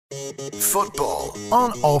Football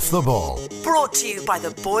on Off the Ball. Brought to you by the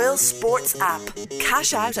Boyle Sports app.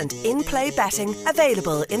 Cash out and in-play betting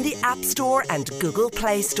available in the App Store and Google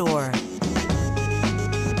Play Store.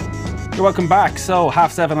 You're welcome back. So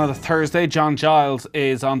 7:30 on a Thursday. John Giles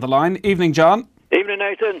is on the line. Evening, John. Evening,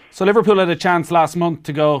 Nathan. So Liverpool had a chance last month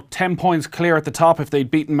to go 10 points clear at the top if they'd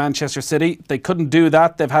beaten Manchester City. They couldn't do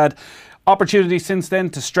that. They've had opportunities since then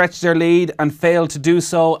to stretch their lead and failed to do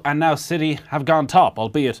so, and now City have gone top,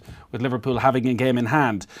 albeit with Liverpool having a game in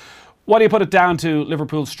hand. What do you put it down to,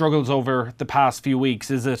 Liverpool's struggles over the past few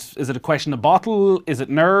weeks? Is it a question of bottle? Is it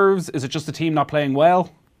nerves? Is it just the team not playing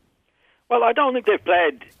well? Well, I don't think they've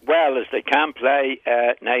played well as they can play,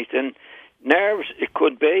 Nathan. Nerves, it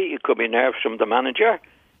could be. It could be nerves from the manager.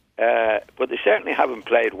 But they certainly haven't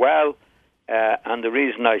played well. And the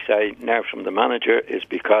reason I say nerves from the manager is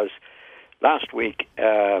because last week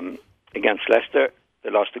against Leicester, they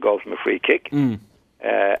lost a goal from a free kick.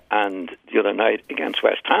 And the other night against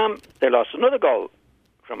West Ham, they lost another goal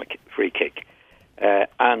from a free kick.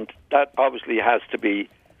 And that obviously has to be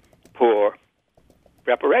poor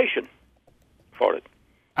preparation for it.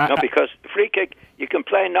 Because the free kick, you can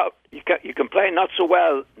play not so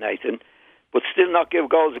well, Nathan, but still not give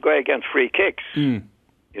goals away against free kicks. You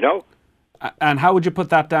know. And how would you put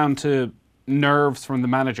that down to nerves from the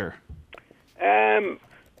manager?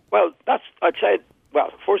 Well, I'd say.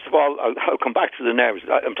 Well, first of all, I'll come back to the nerves.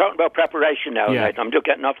 I'm talking about preparation now, Nathan. I'm just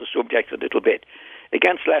getting off the subject a little bit.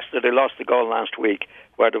 Against Leicester, they lost the goal last week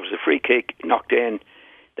where there was a free kick knocked in.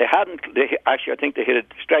 I think they hit it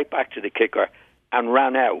straight back to the kicker and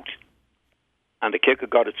ran out, and the kicker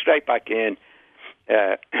got it straight back in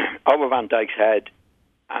over Van Dijk's head,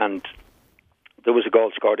 and there was a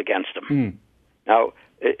goal scored against them. Now,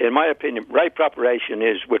 in my opinion, right preparation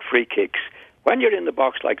is with free kicks. When you're in the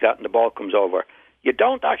box like that and the ball comes over, you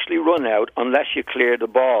don't actually run out unless you clear the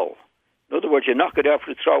ball. In other words, you knock it out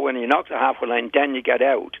for the throw in, you knock the halfway line, then you get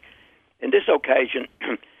out. In this occasion,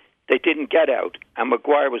 they didn't get out, and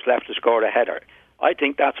Maguire was left to score a header. I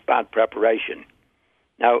think that's bad preparation.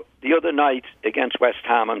 Now, the other night against West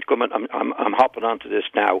Ham, I'm hopping onto this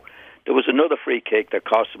now. There was another free kick that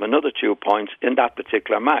cost them another 2 points in that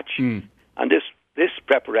particular match, and this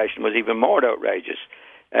preparation was even more outrageous.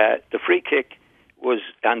 The free kick was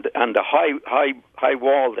and the high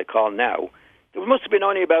wall they call now. There must have been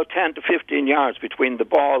only about 10 to 15 yards between the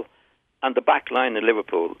ball and the back line in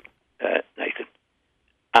Liverpool, Nathan,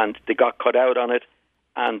 and they got cut out on it.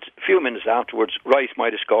 And a few minutes afterwards, Rice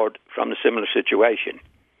might have scored from a similar situation.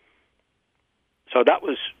 So that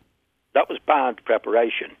was bad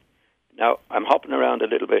preparation. Now, I'm hopping around a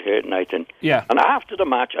little bit here, Nathan. Yeah. And after the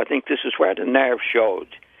match, I think this is where the nerve showed.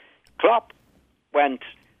 Klopp went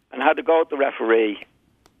and had to go at the referee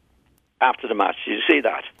after the match. Did you see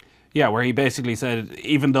that? Yeah, where he basically said,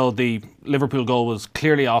 even though the Liverpool goal was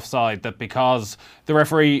clearly offside, that because the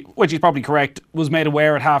referee, which is probably correct, was made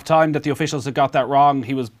aware at half-time that the officials had got that wrong,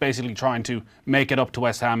 he was basically trying to make it up to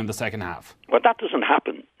West Ham in the second half. Well, that doesn't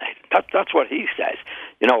happen. That's what he says.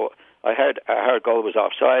 You know, I heard goal was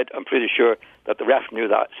offside. I'm pretty sure that the ref knew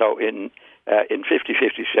that. So in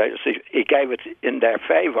 50-50, he gave it in their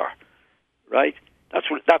favour, right? That's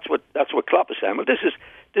what Klopp is saying. Well, this is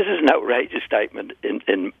an outrageous statement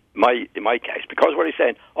in my case, because what he's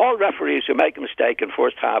saying, all referees who make a mistake in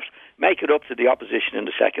first halves make it up to the opposition in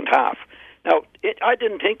the second half. Now, I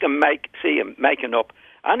didn't see him making up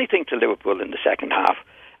anything to Liverpool in the second half.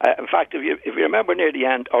 In fact, if you remember near the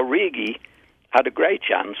end, Origi had a great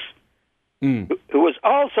chance, who was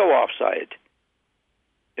also offside.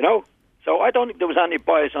 You know. So I don't think there was any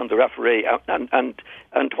bias on the referee, and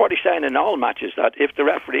what he's saying in all matches that if the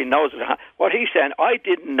referee knows it, what he's saying, I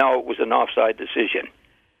didn't know it was an offside decision.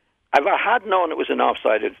 If I had known it was an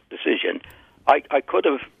offside decision, I could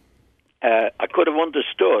have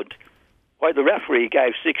understood why the referee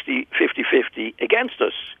gave 50-50 against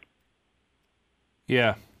us.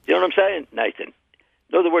 Yeah, you know what I'm saying, Nathan?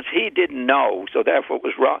 In other words, he didn't know, so therefore it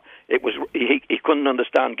was wrong. He couldn't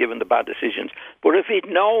understand given the bad decisions. But if he'd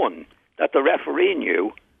known that the referee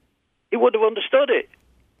knew, he would have understood it.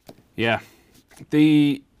 Yeah.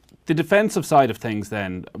 The defensive side of things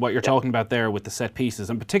then, what you're talking about there with the set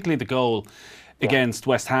pieces, and particularly the goal against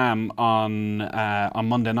West Ham on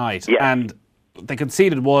Monday night. Yeah. And they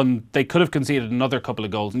conceded one, they could have conceded another couple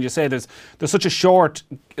of goals. And you say there's such a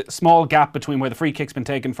small gap between where the free kick's been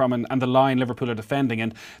taken from and the line Liverpool are defending.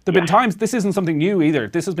 And there have been times, this isn't something new either.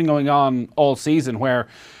 This has been going on all season where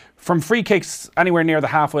from free kicks anywhere near the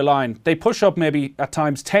halfway line, they push up maybe at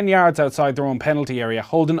times 10 yards outside their own penalty area,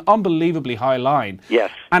 hold an unbelievably high line.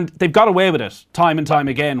 Yes. And they've got away with it time and time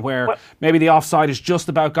again, where maybe the offside is just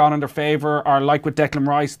about gone in their favour, or like with Declan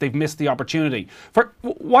Rice, they've missed the opportunity.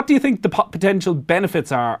 What do you think the potential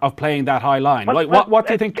benefits are of playing that high line? What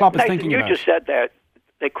do you think Klopp is thinking about? You just said there,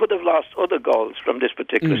 they could have lost other goals from this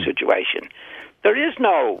particular situation. There is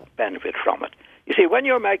no benefit from it. You see, when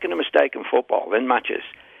you're making a mistake in football, in matches,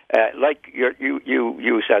 like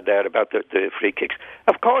you said there about the free kicks,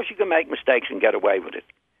 of course you can make mistakes and get away with it.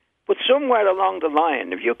 But somewhere along the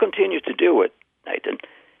line, if you continue to do it, Nathan,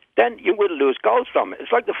 then you will lose goals from it.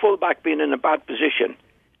 It's like the fullback being in a bad position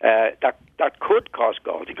that could cost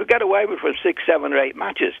goals. You could get away with it for 6, 7 or 8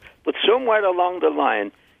 matches, but somewhere along the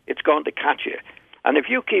line, it's going to catch you. And if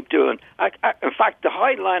you keep doing... in fact, the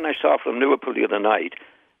high line I saw from Liverpool the other night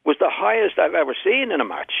was the highest I've ever seen in a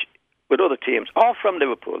match with other teams, all from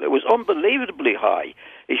Liverpool. It was unbelievably high.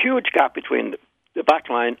 A huge gap between the back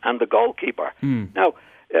line and the goalkeeper. Now,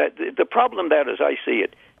 the problem there, as I see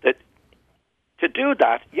it, that to do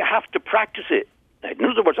that, you have to practice it. In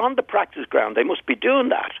other words, on the practice ground, they must be doing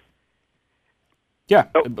that. Yeah,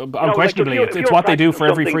 unquestionably, it's what they do for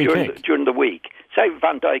every free kick. During the week, say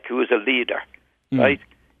Van Dijk, who is a leader, right?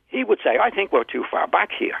 He would say, I think we're too far back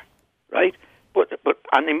here, right? But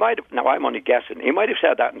and he might have, now I'm only guessing, he might have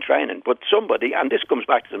said that in training, but somebody, and this comes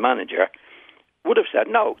back to the manager, would have said,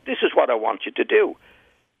 no, this is what I want you to do,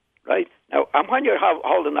 right? Now, and when you're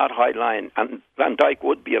holding that high line, and Van Dijk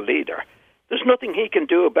would be a leader, there's nothing he can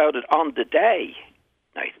do about it on the day,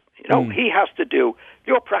 right? You know, he has to do,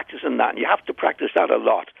 you're practicing that, and you have to practice that a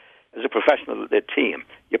lot as a professional team.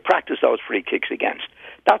 You practice those free kicks against.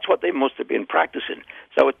 That's what they must have been practicing.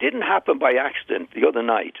 So it didn't happen by accident the other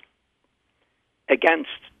night against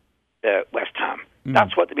West Ham.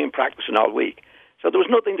 That's what they've been practicing all week. So there was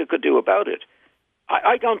nothing they could do about it.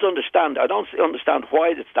 I don't understand. I don't understand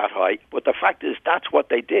why it's that high, but the fact is that's what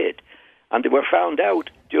they did. And they were found out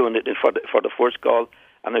doing it for the first goal.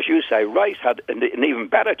 And as you say, Rice had an even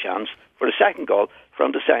better chance for the second goal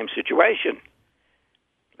from the same situation.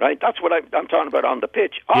 Right? That's what I'm talking about on the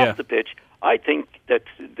pitch. Off the pitch, I think that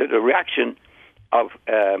the reaction of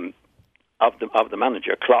the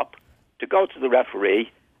manager, Klopp, to go to the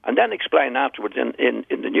referee and then explain afterwards in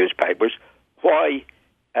the newspapers why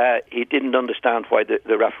he didn't understand why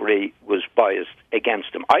the referee was biased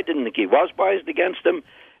against him. I didn't think he was biased against him,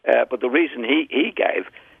 but the reason he gave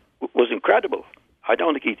was incredible. I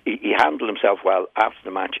don't think he handled himself well after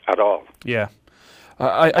the match at all. Yeah.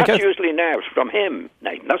 That's usually nerves from him,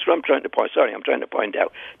 Nathan. That's what I'm trying to point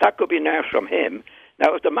out. That could be nerves from him.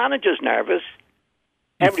 Now, if the manager's nervous,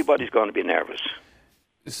 everybody's going to be nervous.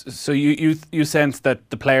 So you sense that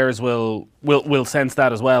the players will sense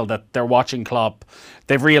that as well, that they're watching Klopp.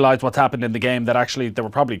 They've realised what's happened in the game, that actually they were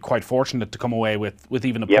probably quite fortunate to come away with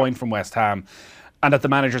even a point from West Ham, and that the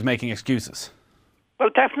manager's making excuses. Well,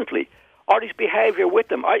 definitely. Or his behaviour with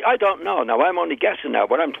them. I don't know. Now, I'm only guessing now,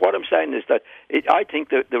 but what I'm saying is that I think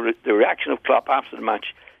the reaction of Klopp after the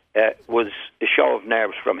match was a show of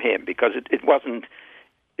nerves from him, because it wasn't.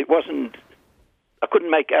 I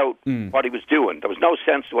couldn't make out what he was doing. There was no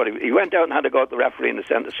sense to what he went out and had to go at the referee in the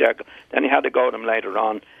centre circle. Then he had to go at him later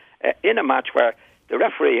on in a match where the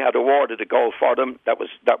referee had awarded a goal for them that was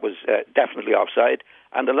definitely offside,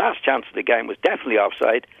 and the last chance of the game was definitely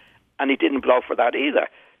offside, and he didn't blow for that either.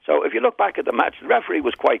 So if you look back at the match, the referee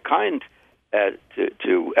was quite kind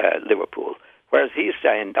to Liverpool, whereas he's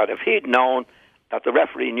saying that if he'd known that the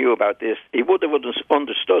referee knew about this, he would have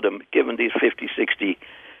understood him, given these 50-60,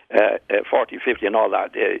 40-50 and all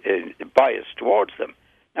that bias towards them.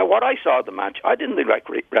 Now, what I saw of the match, I didn't think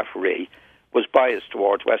the referee was biased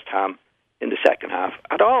towards West Ham in the second half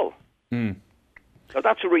at all. So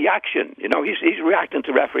that's a reaction. You know, he's reacting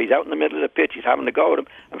to referees out in the middle of the pitch. He's having to go at him.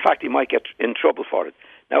 In fact, he might get in trouble for it.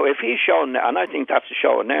 Now, if he's shown, and I think that's a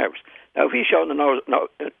show of nerves. Now, if he's shown the nerves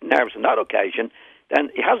on that occasion, then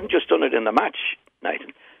he hasn't just done it in the match,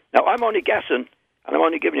 Nathan. Now, I'm only guessing, and I'm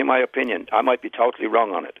only giving you my opinion. I might be totally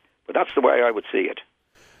wrong on it, but that's the way I would see it.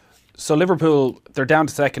 So Liverpool, they're down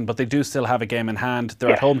to second, but they do still have a game in hand.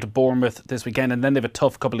 They're at home to Bournemouth this weekend, and then they have a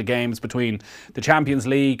tough couple of games between the Champions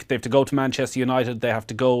League. They have to go to Manchester United. They have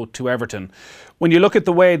to go to Everton. When you look at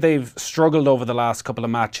the way they've struggled over the last couple of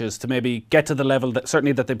matches to maybe get to the level that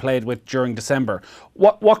certainly that they played with during December,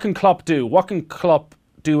 what can Klopp do? What can Klopp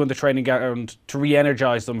do in the training ground to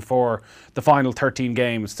re-energise them for the final 13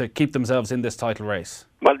 games to keep themselves in this title race?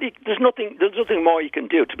 Well, there's nothing more you can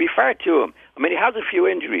do. To be fair to him, I mean, he has a few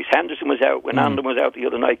injuries. Henderson was out, Wijnaldum was out the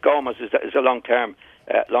other night. Gomez is a long-term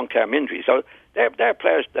injury. So they're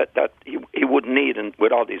players that he wouldn't need lead and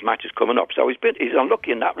with all these matches coming up. So he's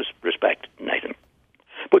unlucky in that respect, Nathan.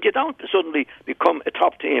 But you don't suddenly become a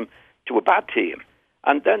top team to a bad team.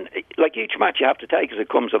 And then, like, each match you have to take as it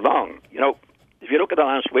comes along. You know, if you look at the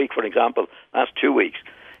last week, for example, last 2 weeks,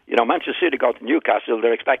 you know, Manchester City go to Newcastle,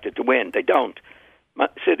 they're expected to win. They don't.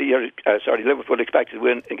 Liverpool expected to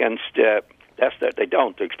win against Leicester. They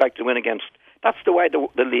don't. They're expected to win against... That's the way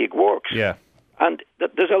the league works. Yeah. And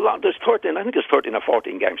there's 13 or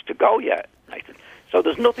 14 games to go yet, Nathan. So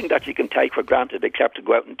there's nothing that you can take for granted except to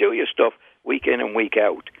go out and do your stuff week in and week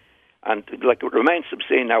out. And like, it remains to be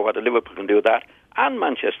seen now whether Liverpool can do that, and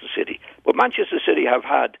Manchester City. But Manchester City have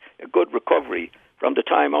had a good recovery from the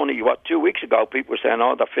time only, 2 weeks ago, people were saying,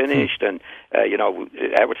 oh, they're finished, and,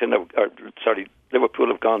 Liverpool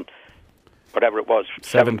have gone, whatever it was,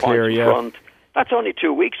 7 clear, points in front. That's only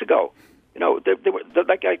 2 weeks ago. You know,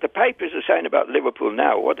 the papers are saying about Liverpool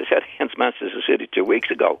now, what they said against Manchester City 2 weeks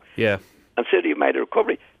ago. Yeah. And City have made a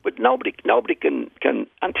recovery. But nobody can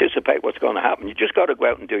anticipate what's going to happen. You just got to go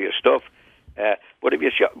out and do your stuff. But if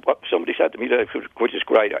what somebody said to me, which is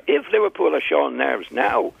great, if Liverpool are showing nerves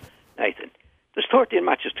now, Nathan, there's 13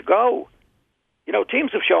 matches to go. You know,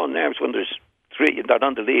 teams have shown nerves when there's they're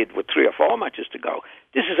on the lead with 3 or 4 matches to go.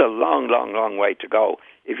 This is a long, long, long way to go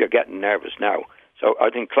if you're getting nervous now. So I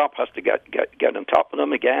think Klopp has to get on top of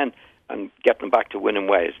them again and get them back to winning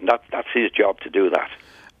ways. And that's his job to do that.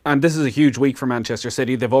 And this is a huge week for Manchester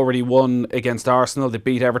City. They've already won against Arsenal. They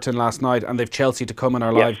beat Everton last night, and they've Chelsea to come in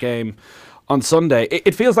our live game on Sunday.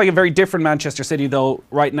 It feels like a very different Manchester City, though,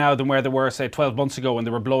 right now than where they were, say, 12 months ago when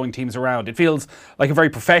they were blowing teams around. It feels like a very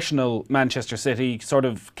professional Manchester City, sort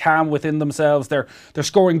of calm within themselves. They're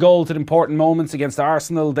scoring goals at important moments against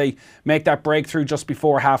Arsenal. They make that breakthrough just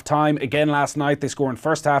before half-time. Again, last night, they score in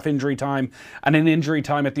first half injury time and in injury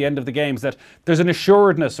time at the end of the games. That there's an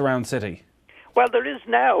assuredness around City. Well, there is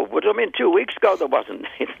now, but I mean, 2 weeks ago there wasn't.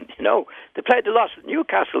 You know, they lost at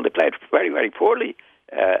Newcastle. They played very, very poorly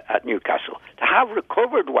at Newcastle. They have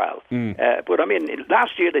recovered well, but I mean,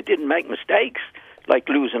 last year they didn't make mistakes like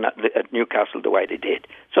losing at Newcastle the way they did.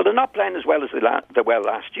 So they're not playing as well as they were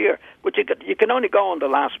last year. But you can only go on the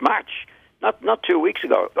last match, not 2 weeks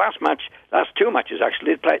ago. Last 2 matches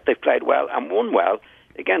actually they've played well and won well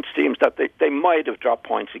against teams that they might have dropped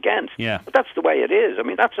points against. Yeah. But that's the way it is. I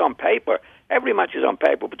mean, that's on paper. Every match is on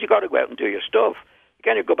paper, but you got to go out and do your stuff.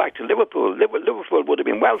 Again, you go back to Liverpool. Liverpool would have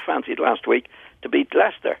been well fancied last week to beat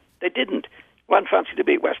Leicester. They didn't. One fancied to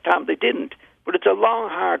beat West Ham. They didn't. But it's a long,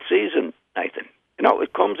 hard season, Nathan. You know,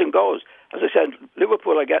 it comes and goes. As I said,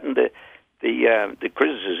 Liverpool are getting the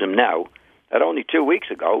criticism now that only 2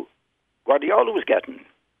 weeks ago Guardiola was getting.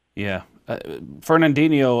 Yeah.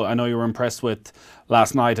 Fernandinho, I know you were impressed with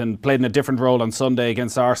last night and played in a different role on Sunday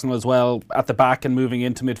against Arsenal as well, at the back and moving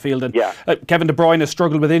into midfield. And Kevin De Bruyne has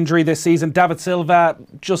struggled with injury this season. David Silva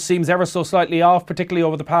just seems ever so slightly off, particularly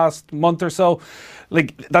over the past month or so.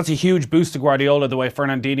 Like, that's a huge boost to Guardiola, the way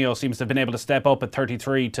Fernandinho seems to have been able to step up at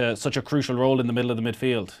 33 to such a crucial role in the middle of the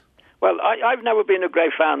midfield. Well, I've never been a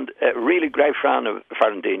really great fan of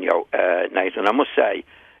Fernandinho, Nathan, I must say.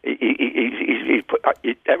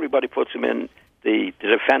 Everybody puts him in the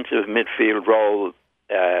defensive midfield role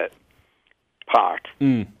part,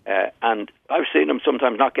 and I've seen him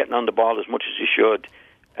sometimes not getting on the ball as much as he should.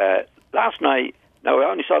 Last night, now I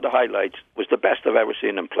only saw the highlights, was the best I've ever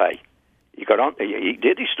seen him play. He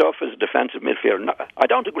did his stuff as a defensive midfielder. I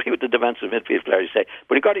don't agree with the defensive midfield players say,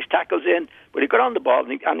 but he got his tackles in, but he got on the ball,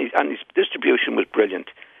 and his distribution was brilliant.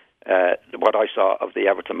 What I saw of the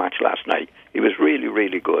Everton match last night, he was really,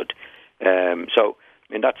 really good. So,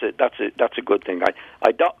 I mean, that's a good thing.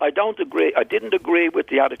 I don't agree. I didn't agree with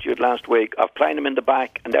the attitude last week of playing him in the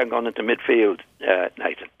back and then going into midfield,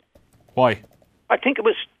 Nathan. Why? I think it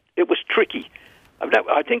was tricky.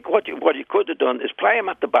 I think what you could have done is play him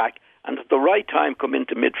at the back and at the right time come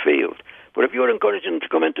into midfield. But if you're encouraging him to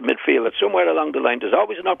come into midfield, at somewhere along the line, there's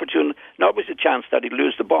always an opportunity, always a chance that he'd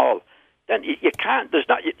lose the ball. Then you can't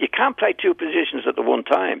play 2 positions at the one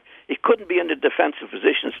time. He couldn't be in the defensive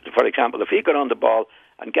positions. For example, if he got on the ball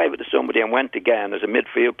and gave it to somebody and went again as a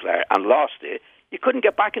midfield player and lost it, you couldn't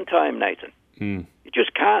get back in time, Nathan. You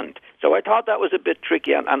just can't. So I thought that was a bit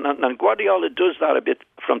tricky, and Guardiola does that a bit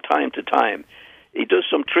from time to time. He does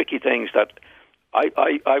some tricky things that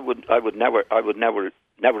I would never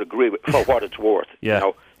agree with for what it's worth. Yeah. You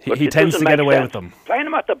know? But he tends to get away sense. with them. Playing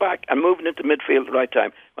him at the back and moving into midfield at the right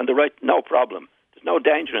time, no problem. There's no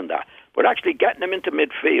danger in that. But actually getting him into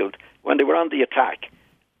midfield when they were on the attack,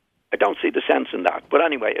 I don't see the sense in that. But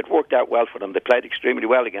anyway, it worked out well for them. They played extremely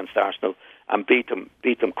well against Arsenal and beat them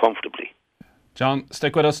comfortably. John,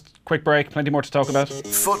 stick with us. Quick break, plenty more to talk about.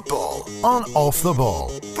 Football on Off the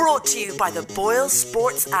Ball. Brought to you by the Boyle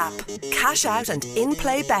Sports app. Cash out and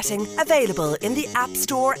in-play betting available in the App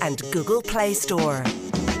Store and Google Play Store.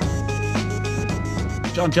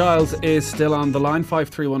 John Giles is still on the line.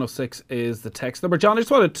 53106 is the text number. John, I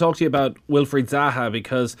just wanted to talk to you about Wilfried Zaha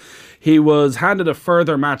because he was handed a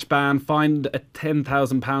further match ban, fined at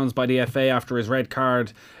 £10,000 by the FA after his red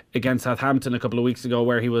card against Southampton a couple of weeks ago,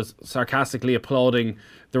 where he was sarcastically applauding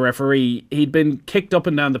the referee. He'd been kicked up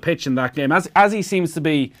and down the pitch in that game, as he seems to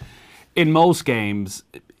be in most games.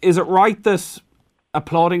 Is it right that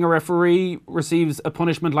applauding a referee receives a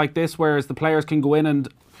punishment like this, whereas the players can go in and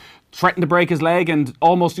threaten to break his leg and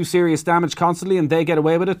almost do serious damage constantly and they get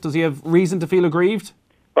away with it? Does he have reason to feel aggrieved?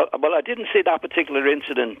 Well, I didn't see that particular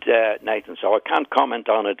incident, Nathan, so I can't comment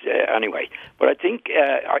on it anyway. But I think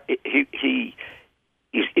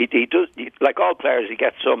he does, like all players, he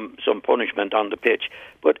gets some punishment on the pitch.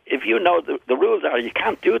 But if you know the rules are, you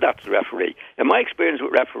can't do that to the referee. In my experience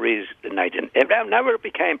with referees, Nathan, it never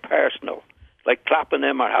became personal, like clapping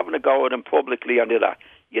him or having a go at him publicly or that.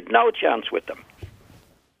 You'd no chance with them.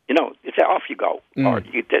 You know, you say off you go, or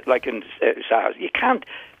you did like in Zaha. You can't,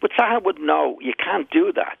 but Zaha would know you can't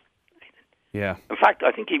do that. Yeah. In fact,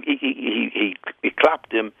 I think he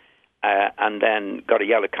clapped him and then got a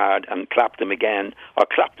yellow card and clapped him again, or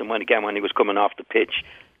clapped him when he was coming off the pitch.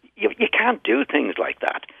 You can't do things like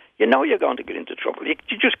that. You know you're going to get into trouble. You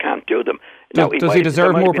just can't do them. Does he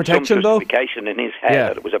deserve more protection, though? Justification in his head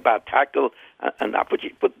that it was a bad tackle and that,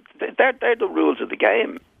 but they're the rules of the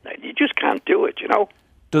game. You just can't do it. You know.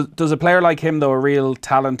 Does a player like him, though, a real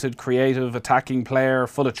talented, creative, attacking player,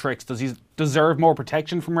 full of tricks, does he deserve more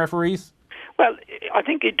protection from referees? Well, I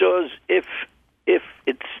think he does if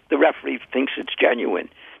it's the referee thinks it's genuine.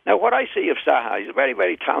 Now, what I see of Zaha, he's a very,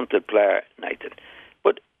 very talented player, Nathan,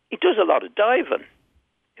 but he does a lot of diving.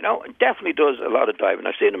 You know, definitely does a lot of diving.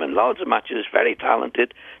 I've seen him in loads of matches, very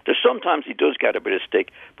talented. Sometimes he does get a bit of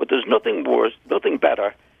stick, but there's nothing worse, nothing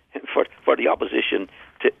better for the opposition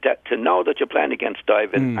to know that you're playing against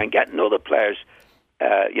diving and getting other players,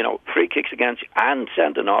 free kicks against you and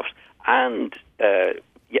sending offs and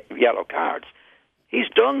yellow cards. He's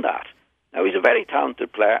done that. Now, he's a very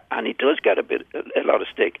talented player and he does get a lot of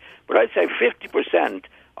stick. But I'd say 50%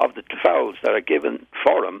 of the fouls that are given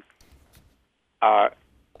for him are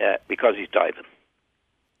because he's diving.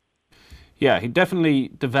 Yeah, he definitely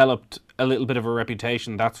developed a little bit of a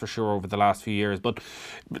reputation, that's for sure, over the last few years. But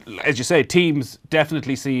as you say, teams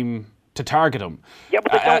definitely seem to target him. Yeah,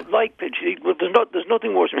 but they don't like pitch. There's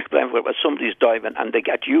nothing worse than playing when somebody's diving and they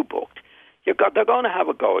get you booked. They're going to have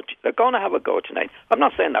a go. They're going to have a go tonight. I'm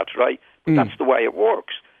not saying that's right, but that's the way it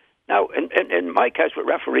works. Now, in my case with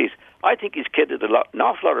referees, I think he's kidded an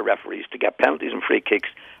awful lot of referees to get penalties and free kicks,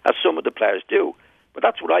 as some of the players do. But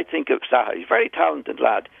that's what I think of Zaha. He's a very talented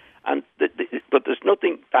lad. But there's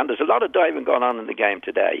nothing, and there's a lot of diving going on in the game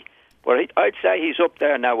today. But I'd say he's up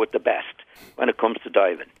there now with the best when it comes to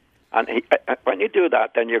diving. And when you do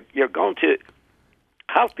that, then you're going to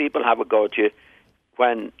have people have a go at you,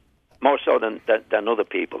 when more so than other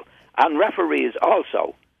people. And referees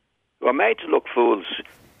also, who are made to look fools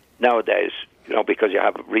nowadays, because you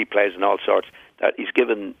have replays and all sorts. That he's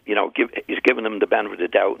given them the benefit of the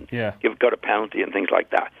doubt. Yeah. Got a penalty and things like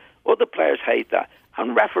that. Other players hate that.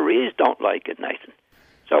 And referees don't like it, Nathan.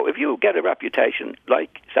 So if you get a reputation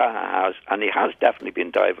like Zaha has, and he has definitely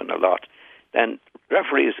been diving a lot, then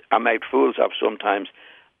referees are made fools of sometimes,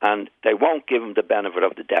 and they won't give him the benefit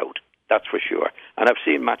of the doubt. That's for sure. And I've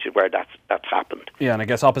seen matches where that's happened. Yeah, and I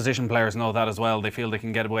guess opposition players know that as well. They feel they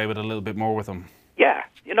can get away with it a little bit more with him. Yeah,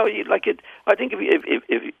 I think if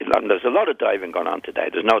there's a lot of diving going on today,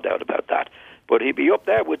 there's no doubt about that. But he'd be up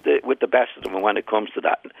there with the best of them when it comes to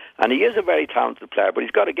that. And he is a very talented player, but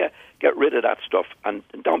he's got to get rid of that stuff. And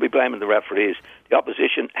don't be blaming the referees. The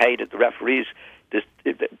opposition hated the referees,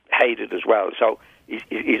 hated as well. So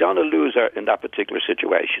he's on a loser in that particular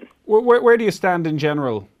situation. Where do you stand in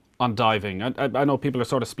general on diving? I know people are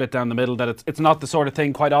sort of split down the middle, that it's not the sort of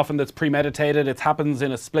thing quite often that's premeditated. It happens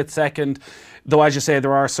in a split second. Though, as you say,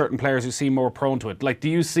 there are certain players who seem more prone to it. Like, do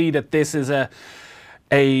you see that this is a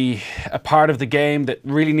part of the game that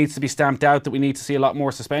really needs to be stamped out, that we need to see a lot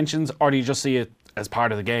more suspensions, or do you just see it as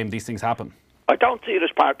part of the game? These things happen. I don't see it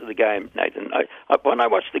as part of the game, Nathan. When I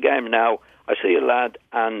watch the game now, I see a lad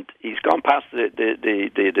and he's gone past the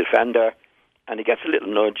defender and he gets a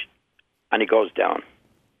little nudge and he goes down.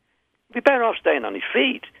 He'd be better off staying on his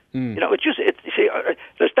feet.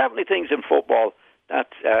 There's definitely things in football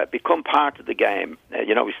that become part of the game.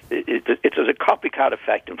 There's a copycat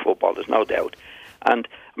effect in football, there's no doubt. And,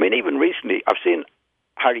 I mean, even recently, I've seen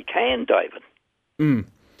Harry Kane diving.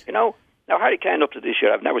 You know, now Harry Kane up to this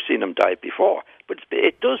year, I've never seen him dive before, but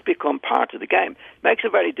it does become part of the game. It makes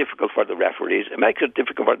it very difficult for the referees. It makes it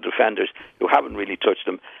difficult for the defenders who haven't really touched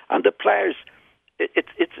them, and the players.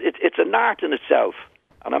 It's an art in itself,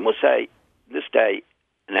 and I must say, this day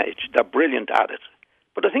and age, they're brilliant at it.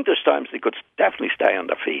 But I think there's times they could definitely stay on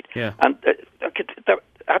their feet, and they're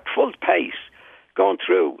at full pace going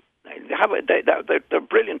through. They're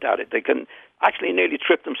brilliant at it. They can actually nearly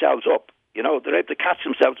trip themselves up. You know, they're able to catch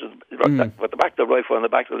themselves with the back of the right foot and the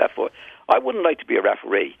back of the left foot. I wouldn't like to be a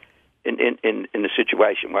referee in a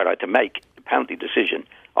situation where I had to make a penalty decision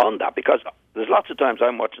on that, because there's lots of times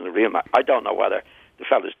I'm watching the real match. I don't know whether the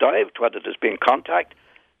fella's dived, whether there's been contact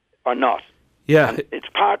or not. Yeah, and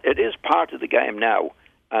it is part of the game now.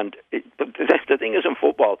 And but the thing is, in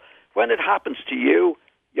football, when it happens to you,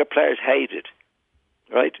 your players hate it,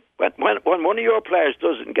 right? When one of your players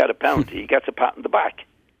doesn't get a penalty, he gets a pat on the back.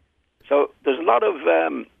 So there's a lot of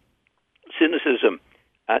cynicism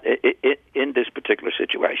in this particular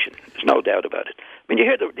situation. There's no doubt about it. I mean, you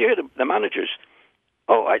hear the managers.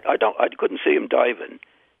 Oh, I couldn't see him diving,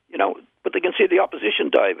 you know, but they can see the opposition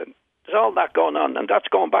diving. There's all that going on, and that's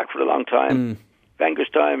going back for a long time. Wenger's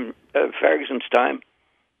time, Ferguson's time,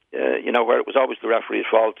 you know, where it was always the referee's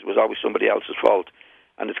fault, it was always somebody else's fault,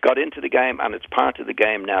 and it's got into the game, and it's part of the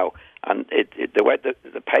game now. And the way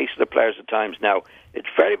the pace of the players at times now, it's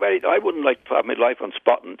very, very. I wouldn't like to have my life on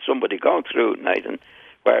spotting somebody going through, Nathan,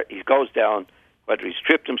 where he goes down, whether he's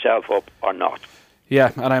tripped himself up or not.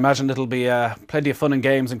 Yeah, and I imagine it'll be plenty of fun and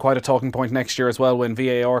games and quite a talking point next year as well when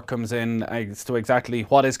VAR comes in as to exactly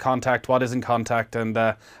what is contact, what isn't contact, and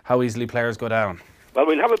how easily players go down. Well,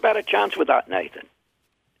 we'll have a better chance with that, Nathan.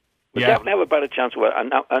 We'll definitely have a better chance with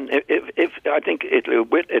it. And if I think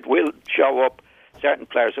it will show up certain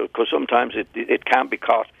players, because sometimes it can be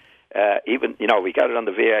caught. Even, you know, we get it on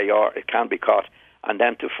the VAR, it can be caught, and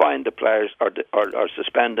then to find the players or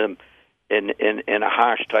suspend them in a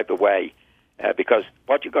harsh type of way. Because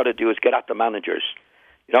what you've got to do is get at the managers.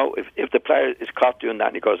 You know, if the player is caught doing that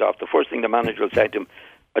and he goes off, the first thing the manager will say to him,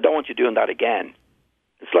 I don't want you doing that again.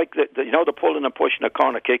 It's like, the pulling and pushing of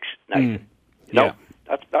corner kicks, Nathan. You know,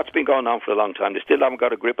 that's been going on for a long time. They still haven't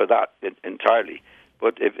got a grip of that entirely.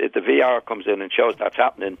 But if the VR comes in and shows that's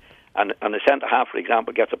happening, and a centre-half, for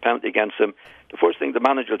example, gets a penalty against him, the first thing the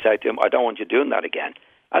manager will say to him, I don't want you doing that again.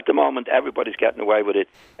 At the moment, everybody's getting away with it.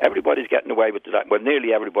 Everybody's getting away with the well,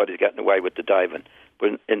 nearly everybody's getting away with the diving.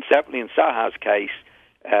 But certainly in Zaha's case,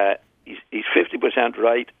 he's 50%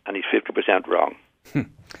 right and he's 50% wrong.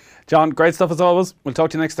 John, great stuff as always. We'll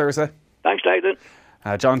talk to you next Thursday. Thanks, Nathan.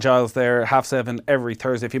 John Giles there, 7:30 every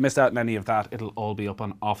Thursday. If you missed out on any of that, it'll all be up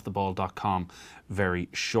on offtheball.com very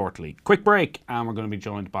shortly. Quick break, and we're going to be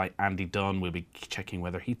joined by Andy Dunn. We'll be checking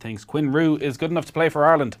whether he thinks Quinn Roux is good enough to play for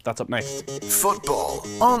Ireland. That's up next. Football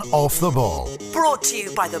on Off the Ball. Brought to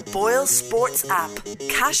you by the Boyle Sports app.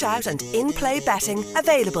 Cash out and in-play betting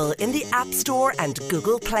available in the App Store and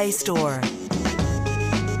Google Play Store.